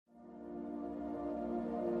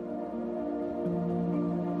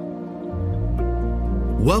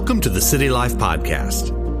Welcome to the City Life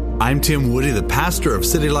Podcast. I'm Tim Woody, the pastor of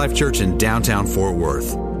City Life Church in downtown Fort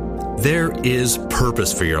Worth. There is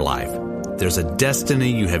purpose for your life. There's a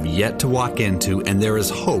destiny you have yet to walk into, and there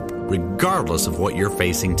is hope regardless of what you're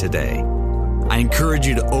facing today. I encourage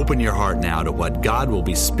you to open your heart now to what God will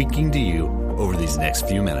be speaking to you over these next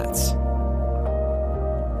few minutes.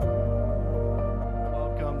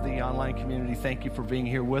 Community, thank you for being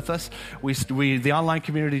here with us. The online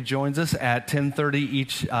community joins us at 10:30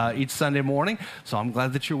 each Sunday morning, so I'm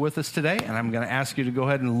glad that you're with us today, and I'm going to ask you to go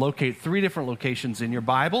ahead and locate 3 different locations in your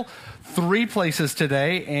Bible, 3 places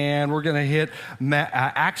today, and we're going to hit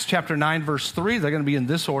Acts chapter 9, verse 3. They're going to be in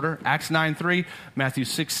this order: Acts 9:3, Matthew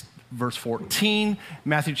 6, verse 14,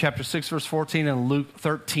 Matthew chapter 6, verse 14, and Luke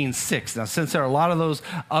 13:6. Now, since there are a lot of those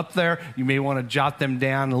up there, you may want to jot them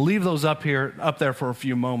down and leave those up there for a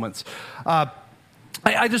few moments.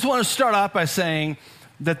 I just want to start off by saying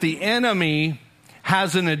that the enemy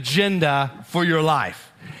has an agenda for your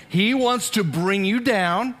life. He wants to bring you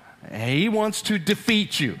down. He wants to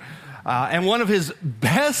defeat you. And one of his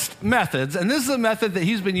best methods, and this is a method that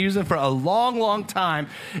he's been using for a long, long time,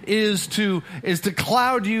 is to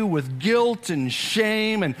cloud you with guilt and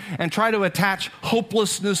shame and try to attach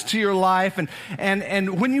hopelessness to your life.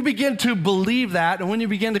 And when you begin to believe that, and when you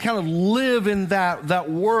begin to kind of live in that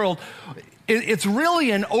world, it's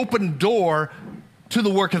really an open door to the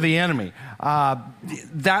work of the enemy.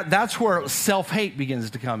 That's where self-hate begins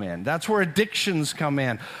to come in. That's where addictions come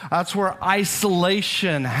in. That's where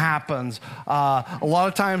isolation happens. A lot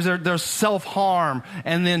of times there's self-harm,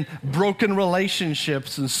 and then broken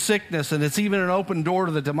relationships and sickness, and it's even an open door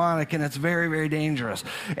to the demonic, and it's very, very dangerous.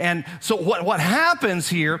 And so what happens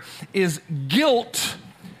here is guilt,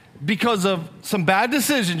 because of some bad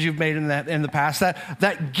decisions you've made in the past,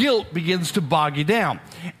 that guilt begins to bog you down,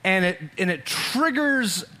 and it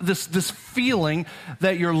triggers this feeling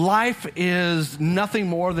that your life is nothing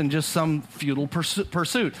more than just some futile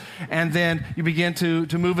pursuit, and then you begin to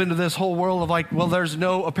move into this whole world of like, well, there's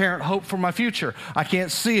no apparent hope for my future. I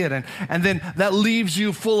can't see it, and then that leaves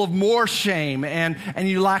you full of more shame, and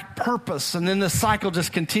you lack purpose, and then the cycle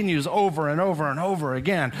just continues over and over and over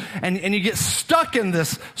again, and you get stuck in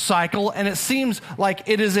this cycle, and it seems like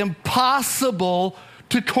it is impossible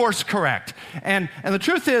to course correct. And the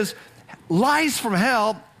truth is, lies from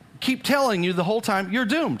hell keep telling you the whole time you're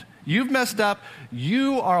doomed. You've messed up.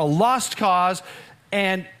 You are a lost cause,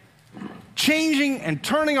 and changing and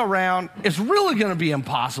turning around is really going to be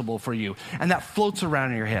impossible for you. And that floats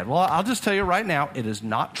around in your head. Well, I'll just tell you right now, it is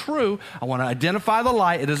not true. I want to identify the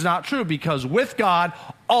lie. It is not true, because with God,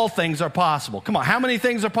 all things are possible. Come on, how many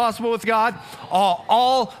things are possible with God?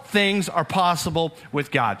 All things are possible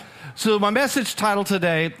with God. So my message title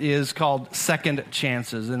today is called Second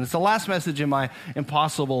Chances, and it's the last message in my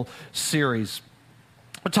Impossible series.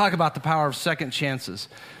 We'll talk about the power of second chances.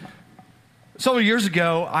 Several years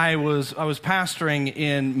ago, I was pastoring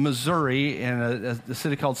in Missouri in a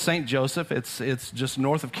city called St. Joseph. It's just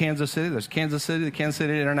north of Kansas City. There's Kansas City, the Kansas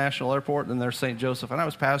City International Airport, and there's St. Joseph. And I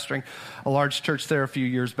was pastoring a large church there a few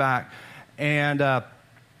years back. And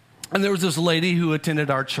there was this lady who attended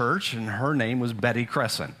our church, and her name was Betty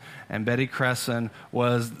Cresson. And Betty Cresson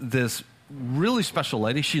was this really special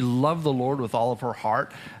lady. She loved the Lord with all of her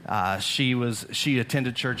heart. She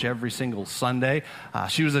attended church every single Sunday.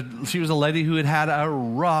 She was a lady who had a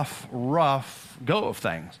rough go of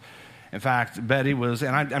things. In fact, Betty was,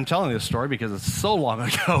 and I'm telling this story because it's so long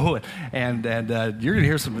ago, and you're going to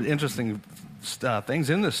hear some interesting things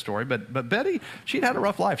in this story. But Betty, she'd had a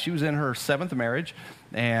rough life. She was in her 7th marriage,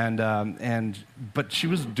 but she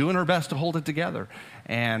was doing her best to hold it together.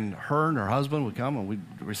 And her husband would come, and we'd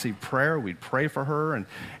receive prayer. We'd pray for her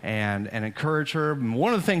and encourage her. And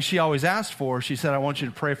one of the things she always asked for, she said, I want you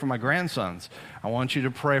to pray for my grandsons. I want you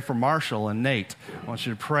to pray for Marshall and Nate. I want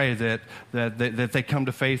you to pray that they come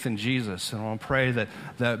to faith in Jesus. And I want to pray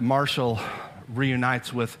that Marshall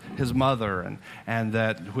reunites with his mother, and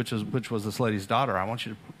that which was this lady's daughter. I want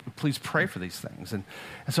you to please pray for these things. And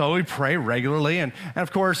so we pray regularly. And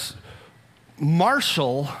of course,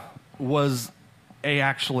 Marshall was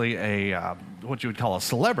actually what you would call a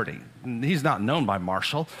celebrity. He's not known by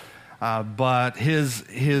Marshall, but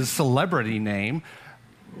his celebrity name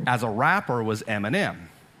as a rapper was Eminem.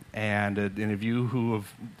 And any of you who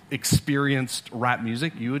have experienced rap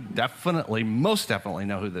music, you would most definitely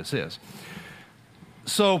know who this is.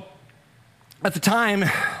 So at the time,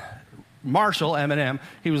 Marshall, Eminem,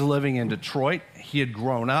 he was living in Detroit. He had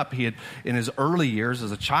grown up. In his early years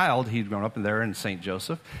as a child, he'd grown up there in St.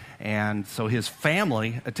 Joseph. And so his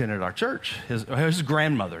family attended our church. His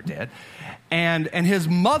grandmother did. And his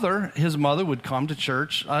mother would come to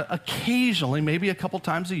church occasionally, maybe a couple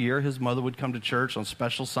times a year. His mother would come to church on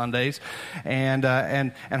special Sundays. And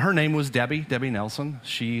her name was Debbie Nelson.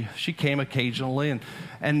 She came occasionally.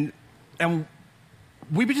 And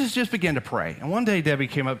we just began to pray. And one day Debbie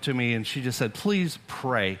came up to me and she just said, please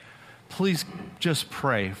pray. Please just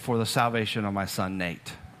pray for the salvation of my son,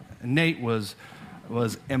 Nate. And Nate was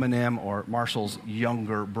Eminem or Marshall's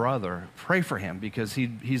younger brother. Pray for him because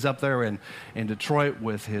he's up there in Detroit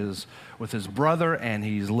with his brother, and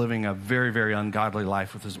he's living a very, very ungodly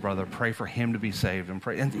life with his brother. Pray for him to be saved and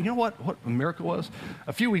pray. And you know what a miracle was?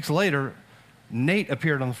 A few weeks later, Nate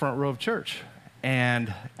appeared on the front row of church.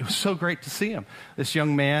 And it was so great to see him. This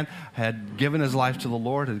young man had given his life to the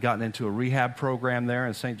Lord, had gotten into a rehab program there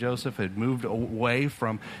in St. Joseph, had moved away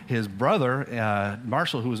from his brother,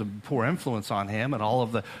 Marshall, who was a poor influence on him, and all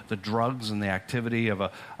of the drugs and the activity of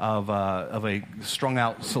a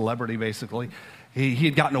strung-out celebrity, basically. He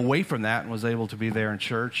had gotten away from that and was able to be there in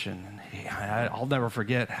church, and I'll never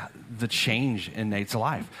forget the change in Nate's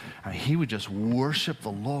life. I mean, he would just worship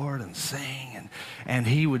the Lord and sing, and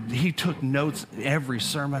he took notes every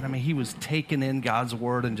sermon. I mean, he was taking in God's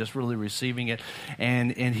word and just really receiving it,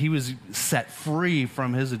 and he was set free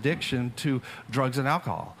from his addiction to drugs and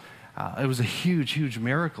alcohol. It was a huge, huge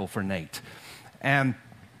miracle for Nate, and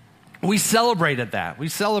we celebrated that. We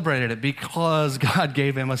celebrated it because God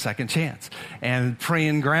gave him a second chance. And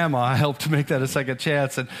praying grandma helped to make that a second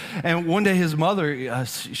chance. And one day his mother,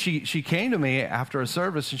 she came to me after a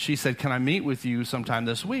service and she said, can I meet with you sometime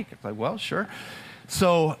this week? I was like, well, sure.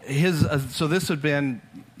 So this had been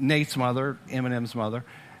Nate's mother, Eminem's mother.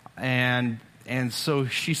 And so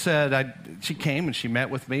she said, she came and she met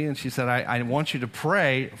with me and she said, I want you to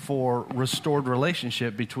pray for restored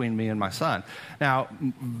relationship between me and my son. Now,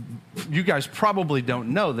 you guys probably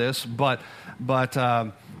don't know this, but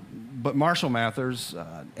Marshall Mathers,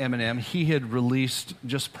 Eminem, he had released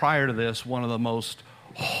just prior to this one of the most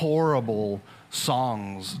horrible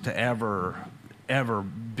songs to ever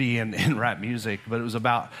be in rap music, but it was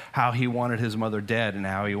about how he wanted his mother dead and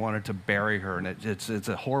how he wanted to bury her, and it's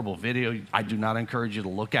a horrible video. I do not encourage you to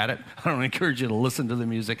look at it. I don't encourage you to listen to the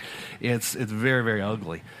music. It's very, very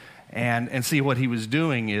ugly. And see, what he was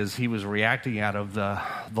doing is he was reacting out of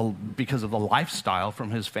because of the lifestyle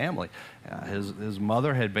from his family. His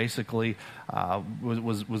mother had basically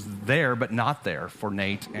was there but not there for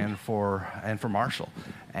Nate and for Marshall,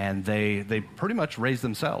 and they pretty much raised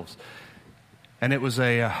themselves. And it was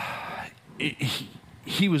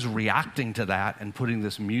he was reacting to that and putting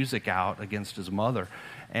this music out against his mother.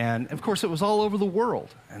 And, of course, it was all over the world.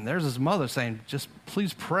 And there's his mother saying, just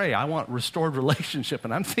please pray. I want restored relationship.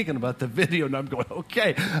 And I'm thinking about the video, and I'm going,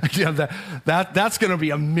 okay, that's going to be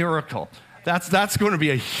a miracle. That's going to be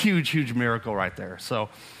a huge, huge miracle right there. So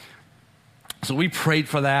we prayed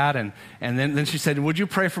for that, and then she said, would you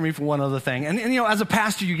pray for me for one other thing? And as a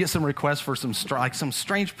pastor, you get some requests for some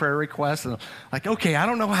strange prayer requests, and like, okay, I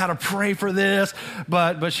don't know how to pray for this,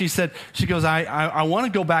 but she goes, I want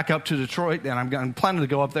to go back up to Detroit, and I'm planning to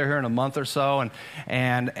go up there here in a month or so,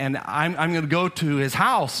 and I'm going to go to his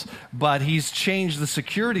house, but he's changed the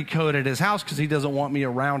security code at his house because he doesn't want me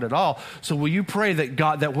around at all. So will you pray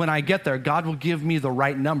that when I get there, God will give me the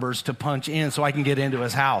right numbers to punch in so I can get into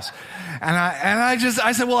his house? And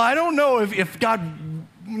I said, well, I don't know if God,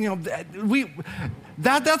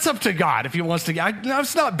 that's up to God if he wants to.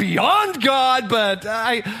 It's not beyond God, but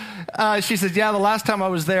she said, yeah, the last time I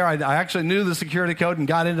was there, I actually knew the security code and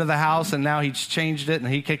got into the house, and now he's changed it,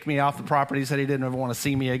 and he kicked me off the property. He said he didn't ever want to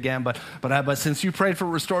see me again, but since you prayed for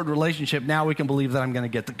restored relationship, now we can believe that I'm going to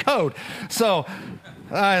get the code. So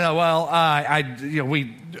I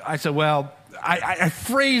said, well, I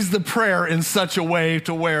phrased the prayer in such a way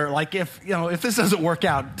to where, like, if this doesn't work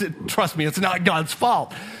out, trust me, it's not God's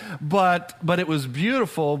fault. But it was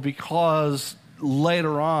beautiful because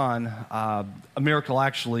later on, a miracle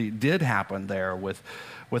actually did happen there with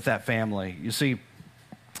that family. You see,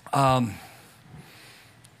 not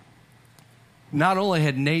only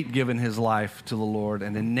had Nate given his life to the Lord,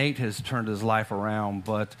 and then Nate has turned his life around,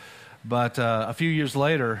 but a few years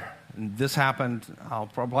later, this happened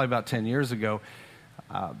probably about 10 years ago.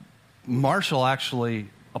 Marshall actually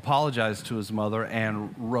apologized to his mother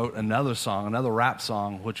and wrote another rap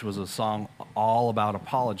song, which was a song all about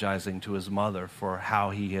apologizing to his mother for how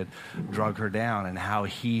he had drug her down and how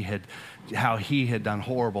he had done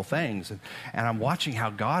horrible things. And I'm watching how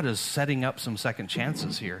God is setting up some second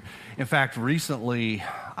chances here. In fact, recently,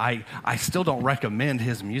 I still don't recommend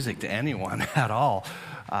his music to anyone at all.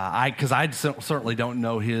 Because I certainly don't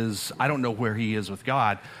know I don't know where he is with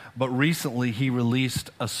God. But recently he released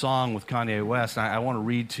a song with Kanye West. And I want to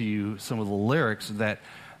read to you some of the lyrics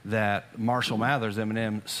that Marshall Mathers,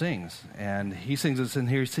 Eminem, sings. And he sings this in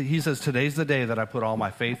here. He says, "Today's the day that I put all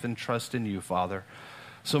my faith and trust in you, Father.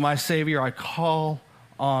 So my Savior, I call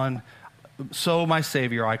on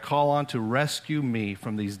to rescue me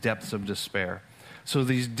from these depths of despair. So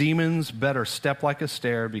these demons better step like a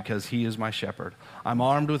stair because he is my shepherd. I'm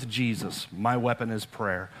armed with Jesus. My weapon is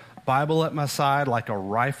prayer. Bible at my side like a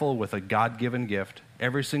rifle with a God-given gift.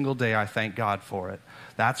 Every single day I thank God for it.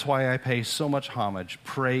 That's why I pay so much homage.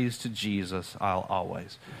 Praise to Jesus, I'll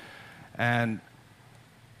always." And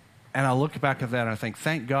I look back at that and I think,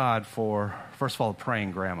 thank God for, first of all, a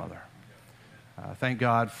praying grandmother. Thank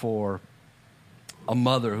God for a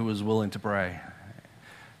mother who is willing to pray.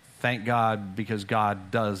 Thank God because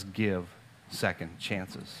God does give second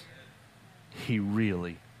chances. He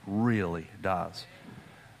really, really does.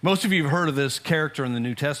 Most of you have heard of this character in the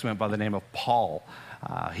New Testament by the name of Paul.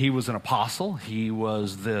 He was an apostle. He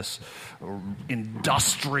was this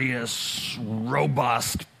industrious,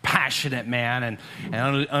 robust, passionate man,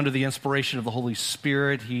 and under the inspiration of the Holy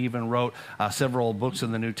Spirit, he even wrote several books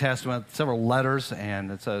in the New Testament, several letters, and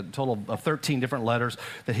it's a total of 13 different letters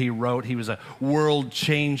that he wrote. He was a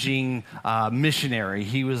world-changing missionary.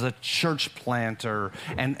 He was a church planter,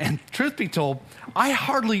 and truth be told, I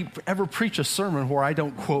hardly ever preach a sermon where I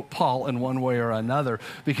don't quote Paul in one way or another,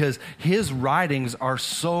 because his writings are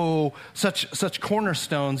such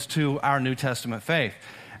cornerstones to our New Testament faith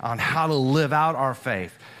on how to live out our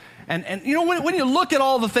faith. And you know, when you look at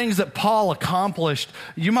all the things that Paul accomplished,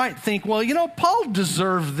 you might think, well, you know, Paul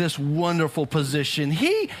deserved this wonderful position.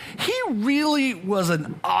 He really was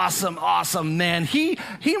an awesome man. He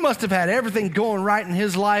must have had everything going right in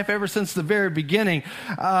his life ever since the very beginning.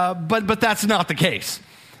 But that's not the case.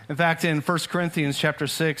 In fact, in 1 Corinthians chapter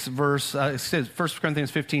 6, 1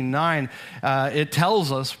 Corinthians 15:9, it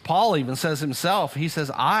tells us, Paul even says himself, he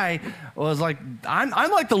says, I'm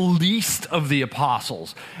like the least of the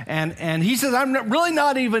apostles. And he says, I'm really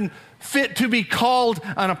not even fit to be called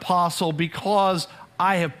an apostle because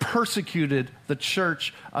I have persecuted the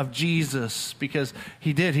church of Jesus. Because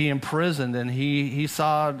he imprisoned and he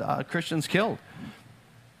saw Christians killed.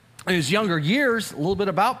 In his younger years, a little bit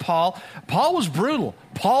about Paul was brutal.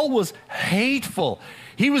 Paul was hateful.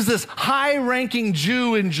 He was this high-ranking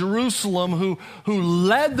Jew in Jerusalem who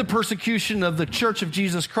led the persecution of the Church of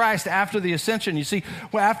Jesus Christ after the ascension. You see,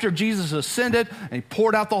 after Jesus ascended and he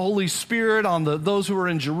poured out the Holy Spirit on those who were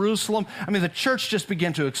in Jerusalem, I mean, the church just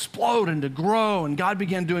began to explode and to grow, and God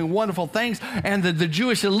began doing wonderful things, and the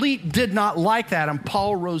Jewish elite did not like that, and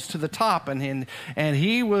Paul rose to the top, and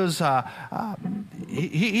he was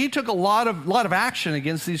he took a lot of action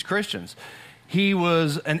against these Christians. He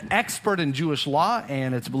was an expert in Jewish law,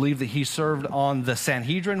 and it's believed that he served on the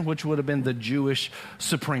Sanhedrin, which would have been the Jewish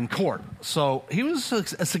Supreme Court. So he was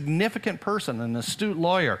a significant person, an astute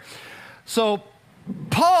lawyer. So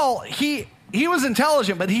Paul, he was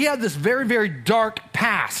intelligent, but he had this very, very dark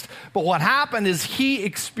past. But what happened is he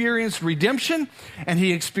experienced redemption and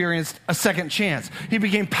he experienced a second chance. He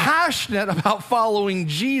became passionate about following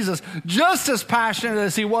Jesus, just as passionate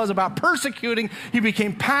as he was about persecuting. He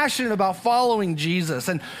became passionate about following Jesus.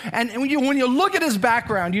 And when you look at his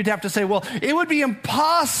background, you'd have to say, well, it would be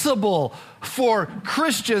impossible for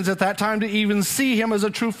Christians at that time to even see him as a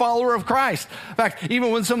true follower of Christ. In fact,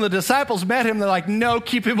 even when some of the disciples met him, they're like, no,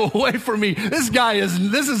 keep him away from me. This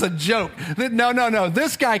is a joke. No.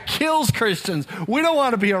 This guy kills Christians. We don't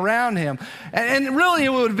want to be around him. And really, it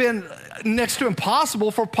would have been next to impossible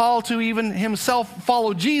for Paul to even himself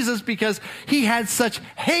follow Jesus because he had such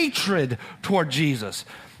hatred toward Jesus.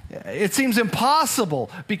 It seems impossible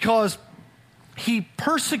because he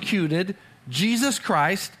persecuted Jesus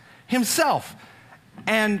Christ himself.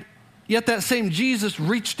 And yet that same Jesus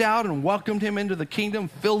reached out and welcomed him into the kingdom,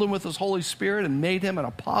 filled him with his Holy Spirit, and made him an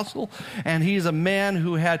apostle. And he's a man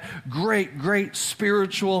who had great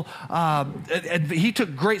spiritual, he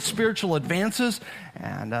took great spiritual advances.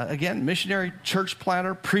 And again, missionary, church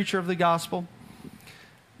planter, preacher of the gospel.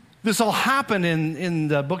 This all happened in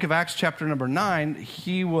the book of Acts chapter number 9.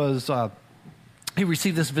 He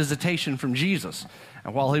received this visitation from Jesus.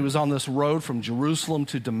 And while he was on this road from Jerusalem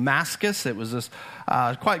to Damascus, it was this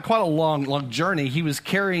quite a long journey. He was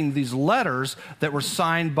carrying these letters that were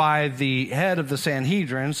signed by the head of the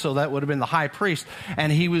Sanhedrin, so that would have been the high priest,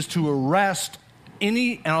 and he was to arrest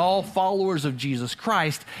any and all followers of Jesus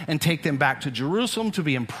Christ and take them back to Jerusalem to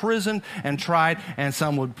be imprisoned and tried, and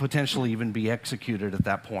some would potentially even be executed at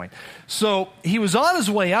that point. So he was on his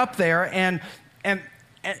way up there, and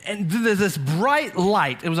this bright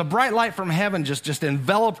light, it was a bright light from heaven, just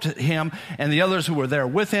enveloped him and the others who were there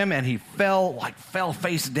with him, and he fell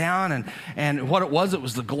face down, and what it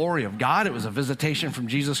was the glory of God. It was a visitation from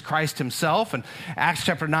Jesus Christ himself, and Acts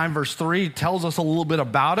chapter 9 verse 3 tells us a little bit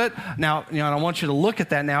about it. Now, and I want you to look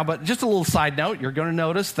at that now, but just a little side note, you're going to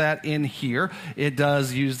notice that in here, it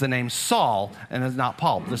does use the name Saul, and it's not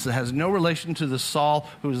Paul. This has no relation to the Saul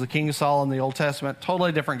who was the king of Saul in the Old Testament,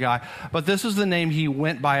 totally different guy, but this is the name he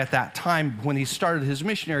went by at that time when he started his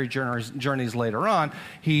missionary journeys later on.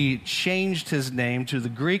 He changed his name to the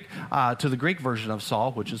Greek version of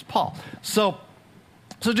Saul, which is Paul. So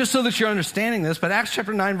just so that you're understanding this, but Acts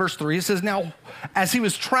chapter 9 verse 3, it says, "Now as he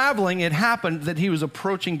was traveling, it happened that he was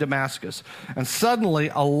approaching Damascus, and suddenly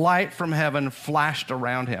a light from heaven flashed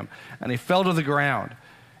around him, and he fell to the ground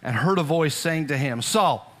and heard a voice saying to him,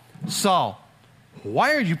 'Saul, Saul,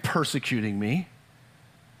 why are you persecuting me?'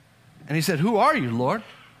 And he said, 'Who are you, Lord?'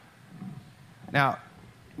 Now,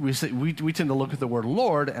 we tend to look at the word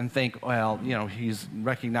Lord and think, well, he's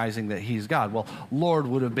recognizing that he's God. Well, Lord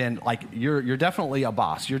would have been like, you're definitely a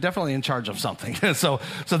boss. You're definitely in charge of something. So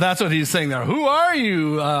that's what he's saying there. Who are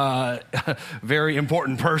you, very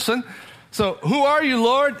important person? So who are you,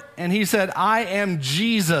 Lord? And he said, I am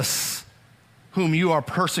Jesus, whom you are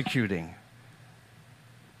persecuting.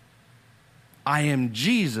 I am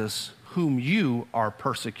Jesus, whom you are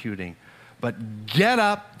persecuting. But get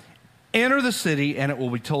up, enter the city, and it will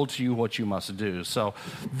be told to you what you must do. So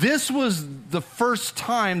this was the first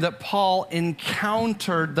time that Paul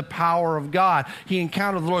encountered the power of God. He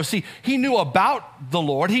encountered the Lord. See, he knew about the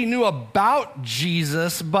Lord. He knew about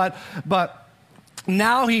Jesus, but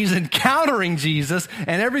now he's encountering Jesus,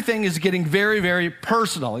 and everything is getting very, very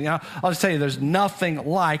personal. I'll just tell you, there's nothing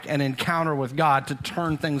like an encounter with God to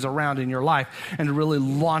turn things around in your life and to really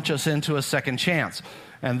launch us into a second chance.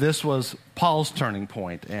 And this was Paul's turning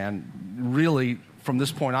point. And really, from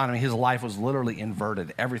this point on, his life was literally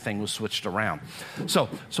inverted. Everything was switched around. So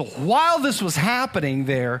while this was happening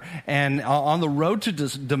there and on the road to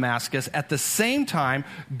Damascus, at the same time,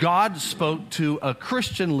 God spoke to a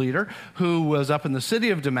Christian leader who was up in the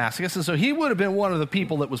city of Damascus. And so he would have been one of the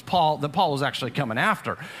people that Paul was actually coming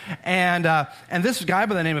after. And this guy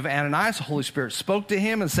by the name of Ananias, the Holy Spirit spoke to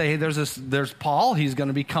him and say, hey, there's Paul. He's going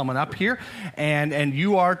to be coming up here. And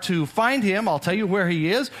you are to find him. I'll tell you where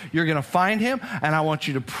he is. You're going to find him. And I want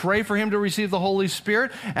you to pray for him to receive the Holy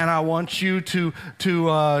Spirit, and I want you to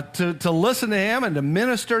listen to him and to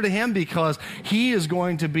minister to him, because he is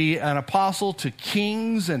going to be an apostle to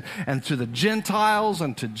kings and to the Gentiles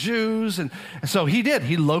and to Jews. And so he did.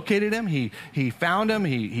 He located him. He found him.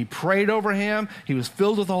 He prayed over him. He was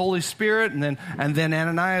filled with the Holy Spirit, and then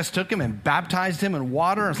Ananias took him and baptized him in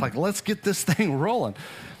water. It's like, let's get this thing rolling.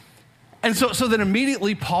 And so then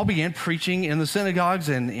immediately Paul began preaching in the synagogues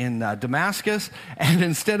in Damascus, and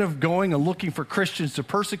instead of going and looking for Christians to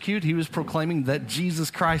persecute, he was proclaiming that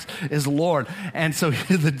Jesus Christ is Lord. And so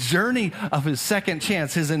the journey of his second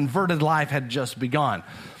chance, his inverted life, had just begun.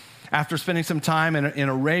 After spending some time in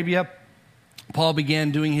Arabia, Paul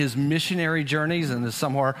began doing his missionary journeys, and this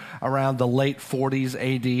somewhere around the late 40s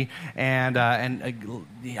AD. And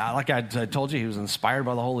like I told you, he was inspired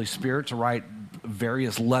by the Holy Spirit to write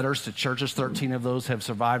various letters to churches. 13 of those have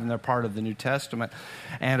survived, and they're part of the New Testament.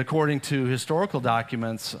 And according to historical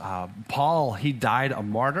documents, Paul, he died a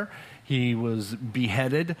martyr. He was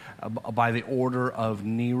beheaded by the order of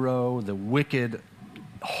Nero, the wicked,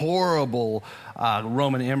 horrible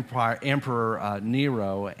Roman Emperor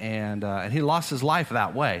Nero, and he lost his life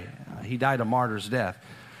that way. He died a martyr's death.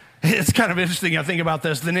 It's kind of interesting, I think about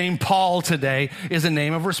this. The name Paul today is a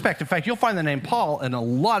name of respect. In fact, you'll find the name Paul in a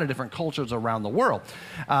lot of different cultures around the world.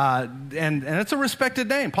 And it's a respected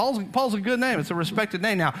name. Paul's a good name. It's a respected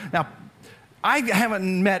name. Now, I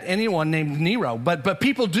haven't met anyone named Nero, but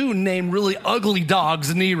people do name really ugly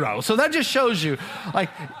dogs Nero. So that just shows you,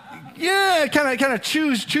 like, yeah, kind of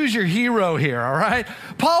choose your hero here, all right?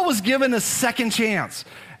 Paul was given a second chance.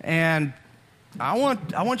 And I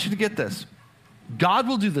want you to get this. God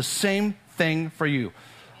will do the same thing for you.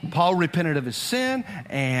 Paul repented of his sin,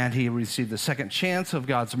 and he received the second chance of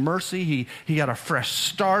God's mercy. He got a fresh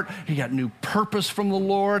start. He got new purpose from the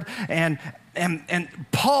Lord. And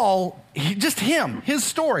Paul, his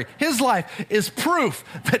story, his life is proof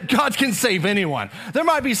that God can save anyone. There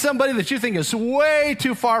might be somebody that you think is way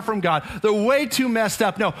too far from God. They're way too messed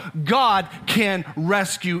up. No, God can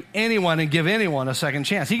rescue anyone and give anyone a second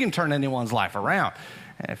chance. He can turn anyone's life around.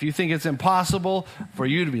 And if you think it's impossible for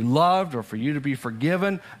you to be loved or for you to be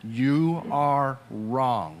forgiven, you are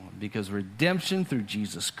wrong. Because redemption through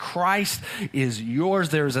Jesus Christ is yours.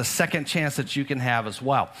 There is a second chance that you can have as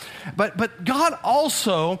well. But God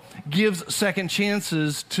also gives second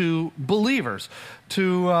chances to believers,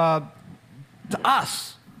 to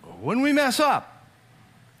us, when we mess up.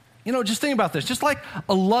 You know, just think about this. Just like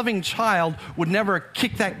a loving child would never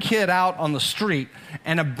kick that kid out on the street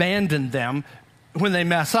and abandon them when they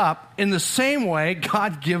mess up, in the same way,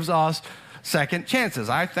 God gives us second chances.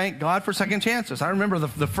 I thank God for second chances. I remember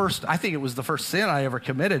the first, I think it was the first sin I ever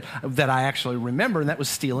committed that I actually remember, and that was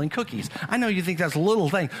stealing cookies. I know you think that's a little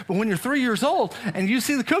thing, but when you're 3 years old and you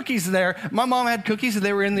see the cookies there, my mom had cookies and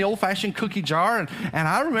they were in the old-fashioned cookie jar, and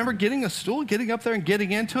I remember getting a stool, getting up there and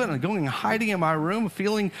getting into it and going and hiding in my room,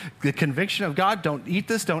 feeling the conviction of God, don't eat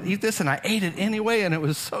this, and I ate it anyway, and it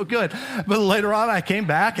was so good. But later on, I came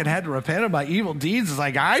back and had to repent of my evil deeds. It's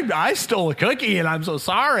like, I stole a cookie, and I'm so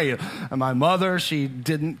sorry. And my mother, she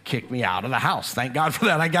didn't kick me out of the house. Thank God for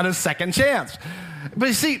that. I got a second chance. But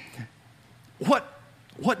you see,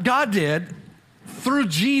 what God did through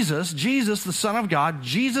Jesus, the Son of God,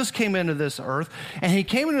 Jesus came into this earth, and he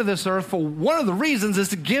came into this earth for one of the reasons is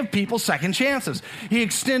to give people second chances. He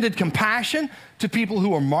extended compassion to people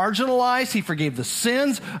who were marginalized. He forgave the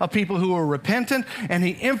sins of people who were repentant, and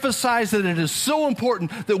he emphasized that it is so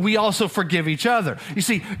important that we also forgive each other. You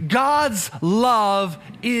see, God's love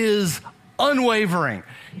is unwavering,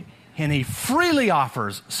 and he freely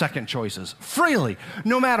offers second choices, freely,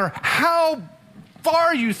 no matter how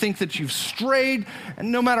far you think that you've strayed,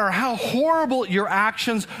 and no matter how horrible your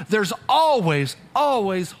actions, there's always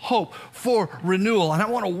hope for renewal. And I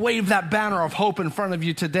want to wave that banner of hope in front of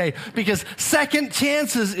you today, because second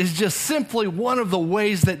chances is just simply one of the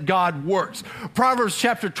ways that God works. Proverbs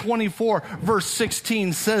chapter 24, verse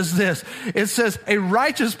 16 says this. It says, a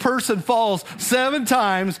righteous person falls 7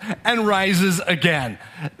 times and rises again.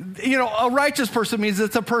 You know, a righteous person means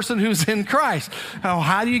it's a person who's in Christ. Now,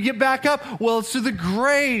 how do you get back up? Well, it's through the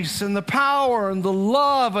grace and the power and the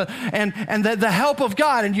love and the help of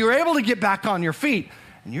God. And you're able to get back on your feet.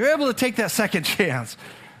 And you're able to take that second chance.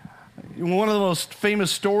 One of the most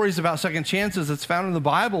famous stories about second chances that's found in the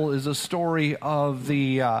Bible is a story of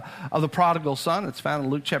the prodigal son. It's found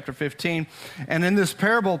in Luke chapter 15. And in this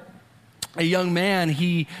parable, a young man,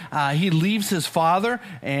 he leaves his father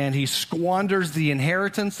and he squanders the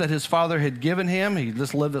inheritance that his father had given him. He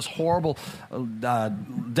just lived this horrible,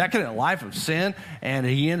 decadent life of sin, and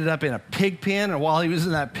he ended up in a pig pen. And while he was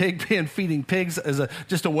in that pig pen feeding pigs as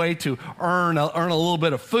just a way to earn a little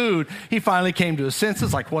bit of food, he finally came to his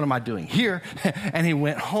senses, like, what am I doing here? And he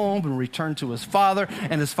went home and returned to his father,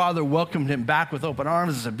 and his father welcomed him back with open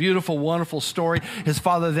arms. It's a beautiful, wonderful story. His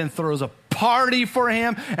father then throws a party for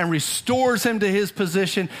him and restores him to his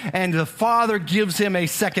position, and the father gives him a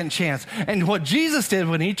second chance. And what Jesus did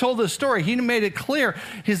when he told this story, he made it clear,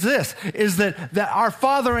 is that our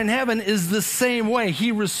Father in heaven is the same way.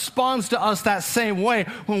 He responds to us that same way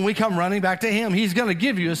when we come running back to him. He's going to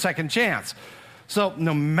give you a second chance. So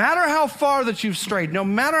no matter how far that you've strayed, no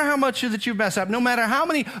matter how much that you've messed up, no matter how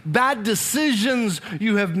many bad decisions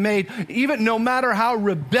you have made, even no matter how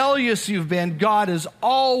rebellious you've been, God is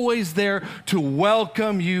always there to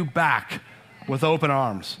welcome you back with open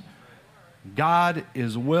arms. God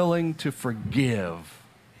is willing to forgive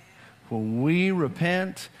when we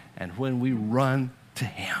repent and when we run to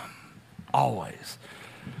him. Always.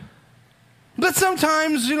 But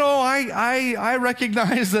sometimes, you know, I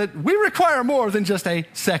recognize that we require more than just a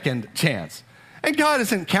second chance. And God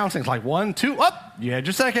isn't counting like 1, 2, up, you had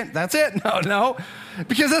your second, that's it. No.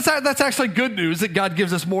 Because that's actually good news that God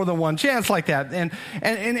gives us more than one chance like that. And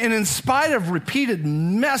in spite of repeated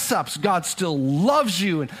mess ups, God still loves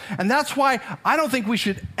you. And that's why I don't think we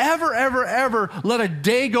should ever let a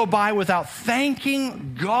day go by without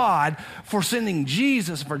thanking God for sending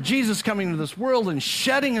Jesus, for Jesus coming into this world and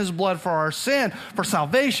shedding his blood for our sin, for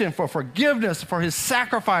salvation, for forgiveness, for his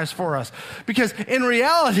sacrifice for us. Because in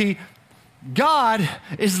reality, God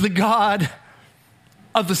is the God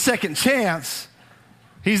of the second chance.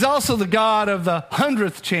 He's also the God of the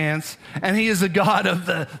 100th chance, and he is the God of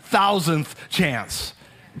the 1,000th chance.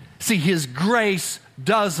 See, his grace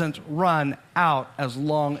doesn't run out as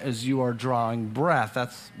long as you are drawing breath.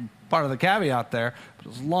 That's part of the caveat there.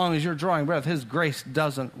 But as long as you're drawing breath, his grace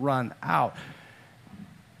doesn't run out.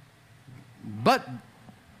 But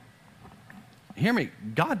hear me,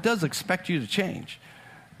 God does expect you to change.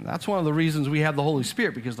 And that's one of the reasons we have the Holy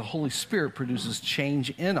Spirit, because the Holy Spirit produces change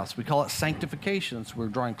in us. We call it sanctification. So we're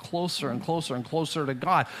drawing closer and closer and closer to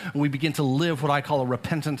God, and we begin to live what I call a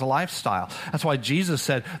repentant lifestyle. That's why Jesus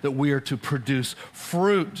said that we are to produce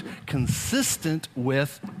fruit consistent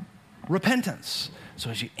with repentance. So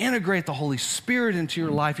as you integrate the Holy Spirit into your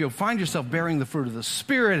life, you'll find yourself bearing the fruit of the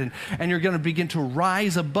Spirit, and you're going to begin to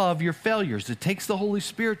rise above your failures. It takes the Holy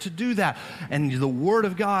Spirit to do that, and the Word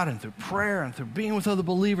of God, and through prayer, and through being with other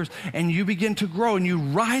believers, and you begin to grow, and you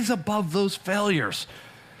rise above those failures.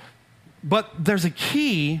 But there's a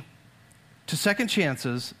key to second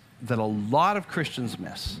chances that a lot of Christians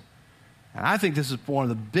miss. And I think this is one of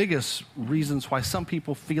the biggest reasons why some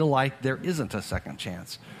people feel like there isn't a second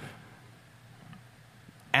chance.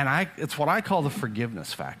 And it's what I call the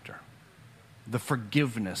forgiveness factor. The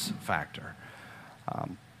forgiveness factor.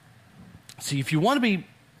 See, if you want to be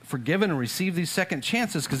forgiven and receive these second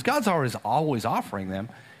chances, because God's always offering them,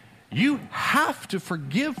 you have to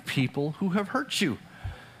forgive people who have hurt you,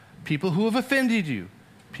 people who have offended you,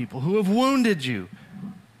 people who have wounded you,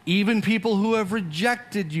 even people who have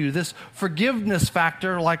rejected you. This forgiveness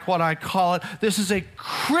factor, like what I call it, this is a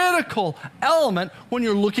critical element when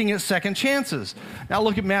you're looking at second chances. Now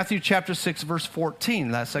look at Matthew chapter 6, verse 14,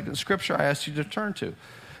 that second scripture I asked you to turn to.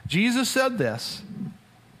 Jesus said this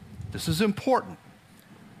is important.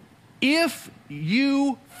 If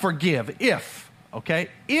you forgive, if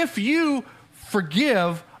you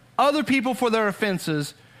forgive other people for their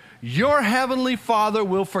offenses, your heavenly Father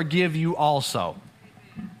will forgive you also.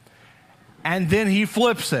 And then he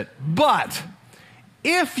flips it. But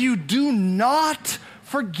if you do not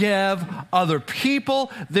forgive other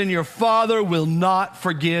people, then your Father will not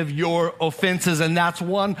forgive your offenses. And that's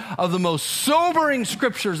one of the most sobering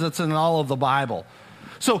scriptures that's in all of the Bible.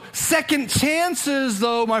 So second chances,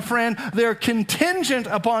 though, my friend, they're contingent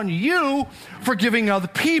upon you forgiving other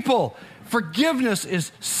people. Forgiveness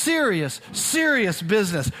is serious, serious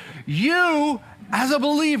business. You, as a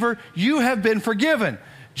believer, you have been forgiven.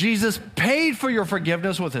 Jesus paid for your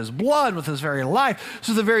forgiveness with his blood, with his very life.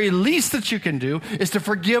 So the very least that you can do is to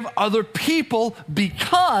forgive other people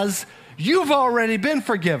because you've already been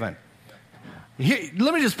forgiven.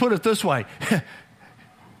 Let me just put it this way.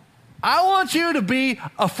 I want you to be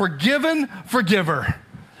a forgiven forgiver.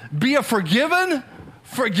 Be a forgiven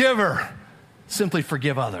forgiver. Simply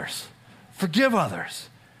forgive others. Forgive others.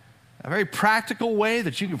 A very practical way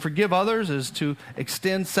that you can forgive others is to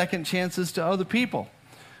extend second chances to other people.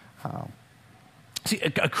 See,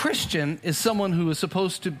 a Christian is someone who is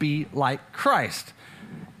supposed to be like Christ.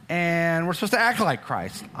 And we're supposed to act like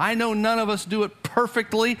Christ. I know none of us do it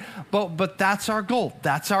perfectly, but that's our goal.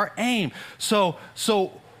 That's our aim. So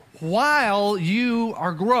while you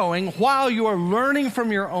are growing, while you are learning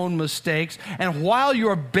from your own mistakes, and while you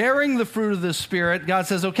are bearing the fruit of the Spirit, God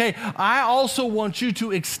says, okay, I also want you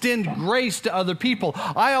to extend grace to other people.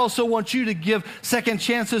 I also want you to give second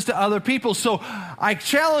chances to other people. So I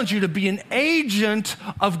challenge you to be an agent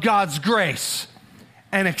of God's grace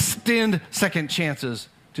and extend second chances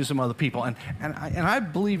to some other people. And I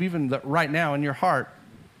believe even that right now in your heart,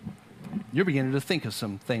 you're beginning to think of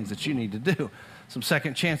some things that you need to do. Some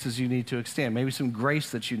second chances you need to extend, maybe some grace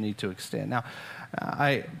that you need to extend. Now,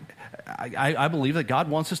 I believe that God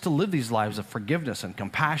wants us to live these lives of forgiveness and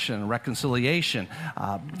compassion and reconciliation.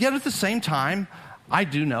 Yet at the same time, I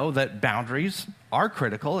do know that boundaries are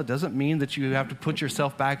critical. It doesn't mean that you have to put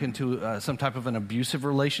yourself back into some type of an abusive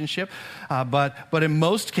relationship. But in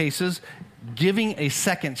most cases, giving a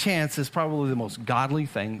second chance is probably the most godly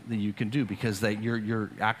thing that you can do, because that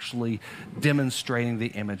you're actually demonstrating the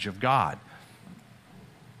image of God.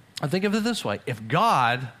 I think of it this way. If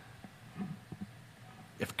God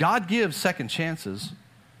gives second chances,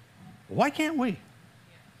 why can't we?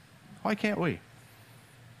 Why can't we?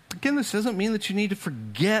 Again, this doesn't mean that you need to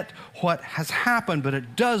forget what has happened, but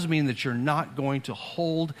it does mean that you're not going to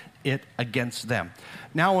hold it against them.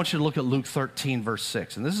 Now I want you to look at Luke 13, verse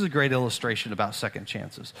 6. And this is a great illustration about second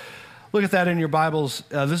chances. Look at that in your Bibles.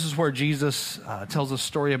 This is where Jesus tells a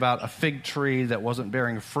story about a fig tree that wasn't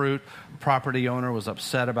bearing fruit. The property owner was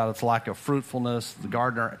upset about its lack of fruitfulness. The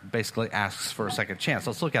gardener basically asks for a second chance.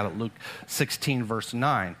 Let's look at it. Luke 16, verse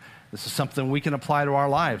 9. This is something we can apply to our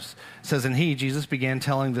lives. It says, and Jesus began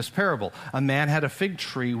telling this parable. A man had a fig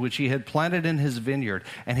tree which he had planted in his vineyard,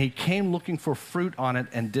 and he came looking for fruit on it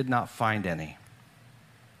and did not find any.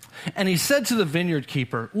 And he said to the vineyard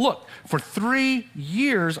keeper, look, for 3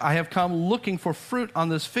 years I have come looking for fruit on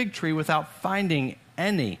this fig tree without finding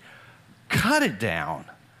any. Cut it down.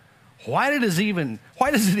 Why does it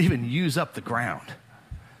even use up the ground?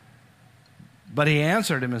 But he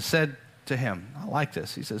answered him and said to him, I like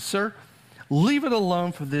this. He says, sir, leave it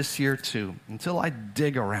alone for this year too, until I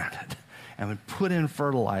dig around it and put in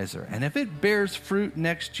fertilizer. And if it bears fruit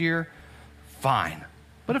next year, fine.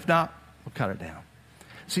 But if not, we'll cut it down.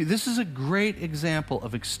 See, this is a great example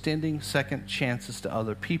of extending second chances to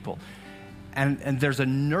other people. And there's a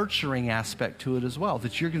nurturing aspect to it as well,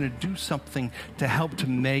 that you're going to do something to help to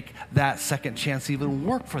make that second chance even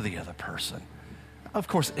work for the other person. Of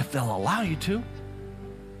course, if they'll allow you to.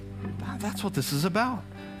 That's what this is about.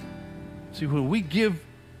 See, when we give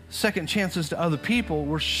second chances to other people,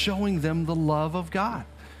 we're showing them the love of God.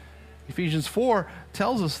 Ephesians 4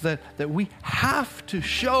 tells us that we have to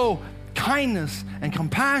show kindness and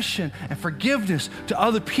compassion and forgiveness to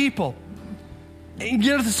other people. And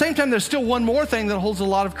yet at the same time, there's still one more thing that holds a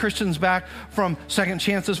lot of Christians back from second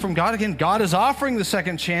chances from God. Again, God is offering the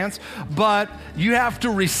second chance, but you have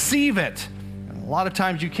to receive it. And a lot of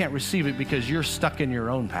times you can't receive it because you're stuck in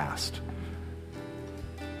your own past.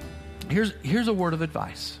 Here's a word of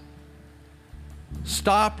advice.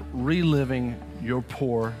 Stop reliving your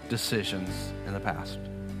poor decisions in the past.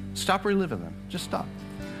 Stop reliving them. Just stop.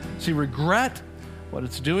 See, regret, what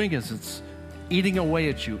it's doing is it's eating away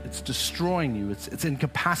at you. It's destroying you. It's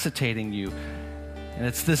incapacitating you. And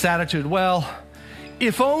it's this attitude, well,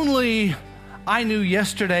 if only I knew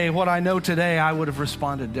yesterday what I know today, I would have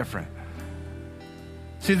responded different.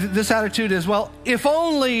 See, this attitude is, well, if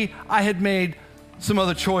only I had made some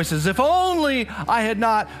other choices. If only I had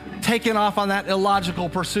not taken off on that illogical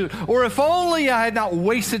pursuit. Or if only I had not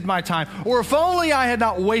wasted my time. Or if only I had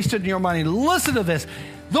not wasted your money. Listen to this.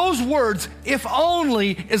 Those words, if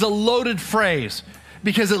only, is a loaded phrase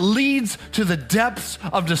because it leads to the depths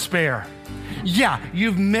of despair. Yeah,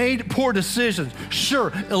 you've made poor decisions.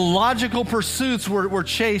 Sure, illogical pursuits were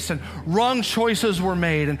chased and wrong choices were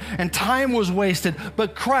made and time was wasted.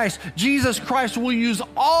 But Christ, Jesus Christ, will use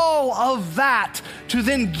all of that to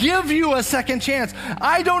then give you a second chance.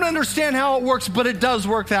 I don't understand how it works, but it does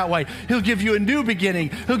work that way. He'll give you a new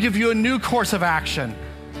beginning. He'll give you a new course of action.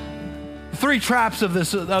 3 traps of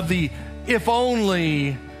the if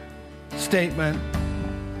only statement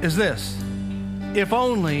is this. If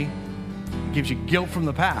only gives you guilt from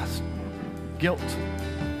the past. Guilt.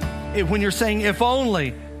 When you're saying if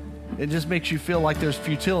only, it just makes you feel like there's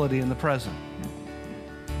futility in the present.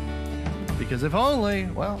 Because if only,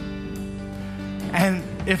 well, and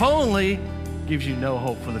if only gives you no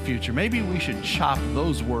hope for the future. Maybe we should chop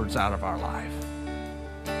those words out of our life.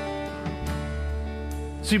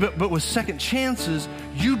 See, but with second chances,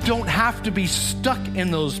 you don't have to be stuck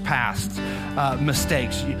in those past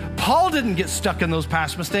mistakes. Paul didn't get stuck in those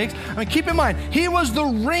past mistakes. I mean, keep in mind, he was the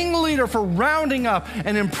ringleader for rounding up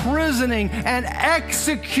and imprisoning and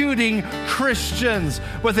executing Christians.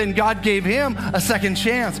 But then God gave him a second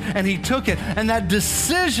chance, and he took it. And that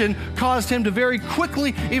decision caused him to very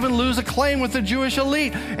quickly even lose a claim with the Jewish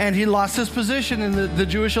elite. And he lost his position in the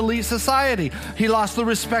Jewish elite society. He lost the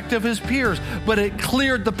respect of his peers. But it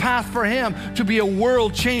cleared the path for him to be a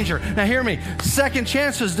world changer. Now hear me, second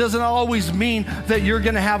chances doesn't always mean that you're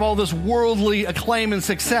going to have all this worldly acclaim and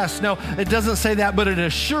success. No, it doesn't say that, but it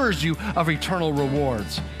assures you of eternal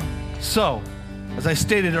rewards. So, as I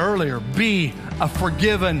stated earlier, be a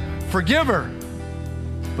forgiven forgiver.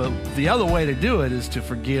 But the other way to do it is to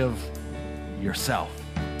forgive yourself.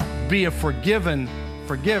 Be a forgiven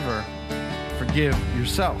forgiver. Forgive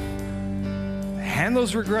yourself. Hand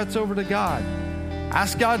those regrets over to God.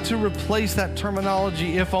 Ask God to replace that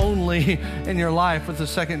terminology, if only, in your life with a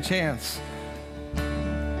second chance.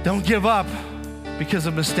 Don't give up because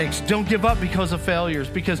of mistakes. Don't give up because of failures,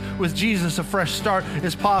 because with Jesus, a fresh start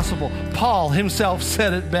is possible. Paul himself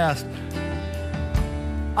said it best.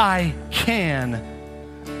 I can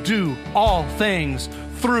do all things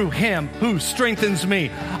through him who strengthens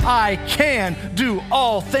me. I can do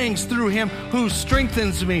all things through him who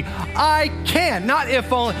strengthens me. I can, not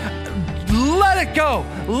if only. Let it go.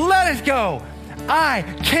 Let it go. I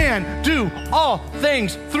can do all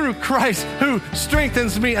things through Christ who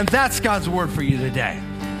strengthens me. And that's God's word for you today.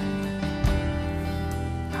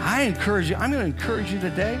 I'm going to encourage you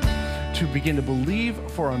today to begin to believe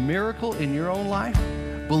for a miracle in your own life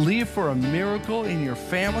Believe for a miracle in your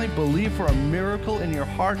family. Believe for a miracle in your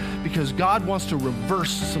heart, because God wants to reverse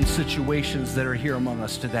some situations that are here among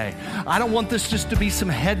us today. I don't want this just to be some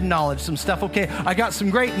head knowledge, some stuff. Okay, I got some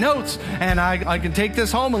great notes and I can take this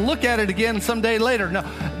home and look at it again someday later. No,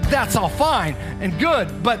 that's all fine and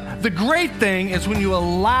good. But the great thing is when you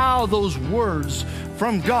allow those words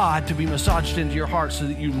from God to be massaged into your heart so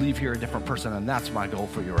that you leave here a different person. And that's my goal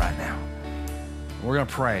for you right now. We're going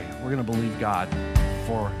to pray. We're going to believe God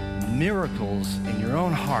for miracles in your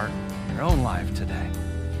own heart, your own life today.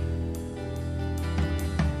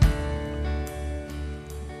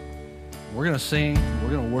 We're going to sing. We're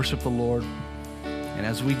going to worship the Lord. And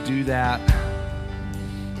as we do that,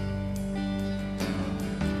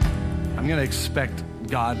 I'm going to expect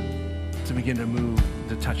God to begin to move,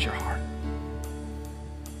 to touch your heart.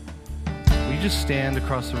 Will you just stand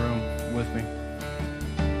across the room with me?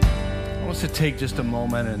 I want us to take just a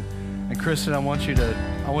moment, and Kristen, I want you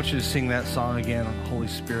to sing that song again on Holy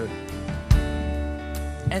Spirit.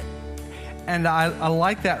 And I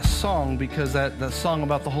like that song because that song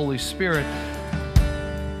about the Holy Spirit,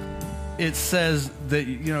 it says that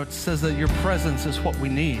your presence is what we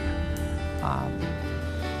need.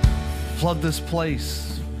 Flood this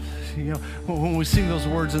place. When we sing those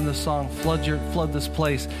words in the song, flood this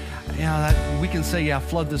place. We can say,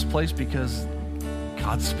 flood this place because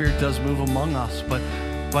God's Spirit does move among us. But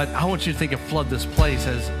I want you to think of flood this place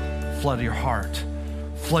as flood your heart,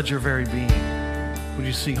 flood your very being. Would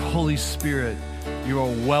you sing, Holy Spirit, you are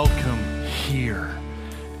welcome here?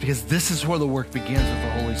 Because this is where the work begins with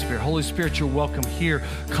the Holy Spirit. Holy Spirit, you're welcome here.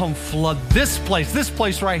 Come flood this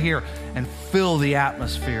place right here, and fill the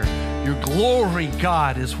atmosphere. Your glory,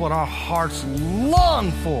 God, is what our hearts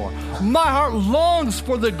long for. My heart longs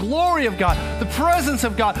for the glory of God, the presence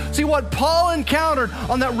of God. See, what Paul encountered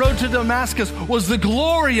on that road to Damascus was the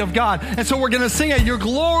glory of God. And so we're going to sing it. Your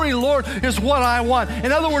glory, Lord, is what I want.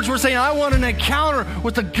 In other words, we're saying, I want an encounter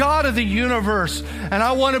with the God of the universe. And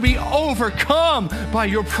I want to be overcome by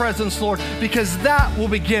your presence, Lord, because that will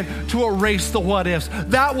begin to erase the what ifs.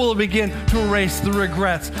 That will begin to erase the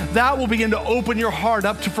regrets. That will begin to open your heart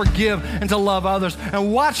up to forgive and to love others.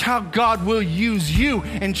 And watch how God will use you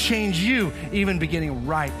and change you, even beginning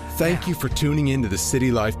right now. Thank you for tuning in to the City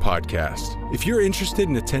Life Podcast. If you're interested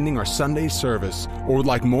in attending our Sunday service or would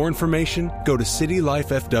like more information, go to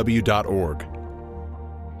citylifefw.org.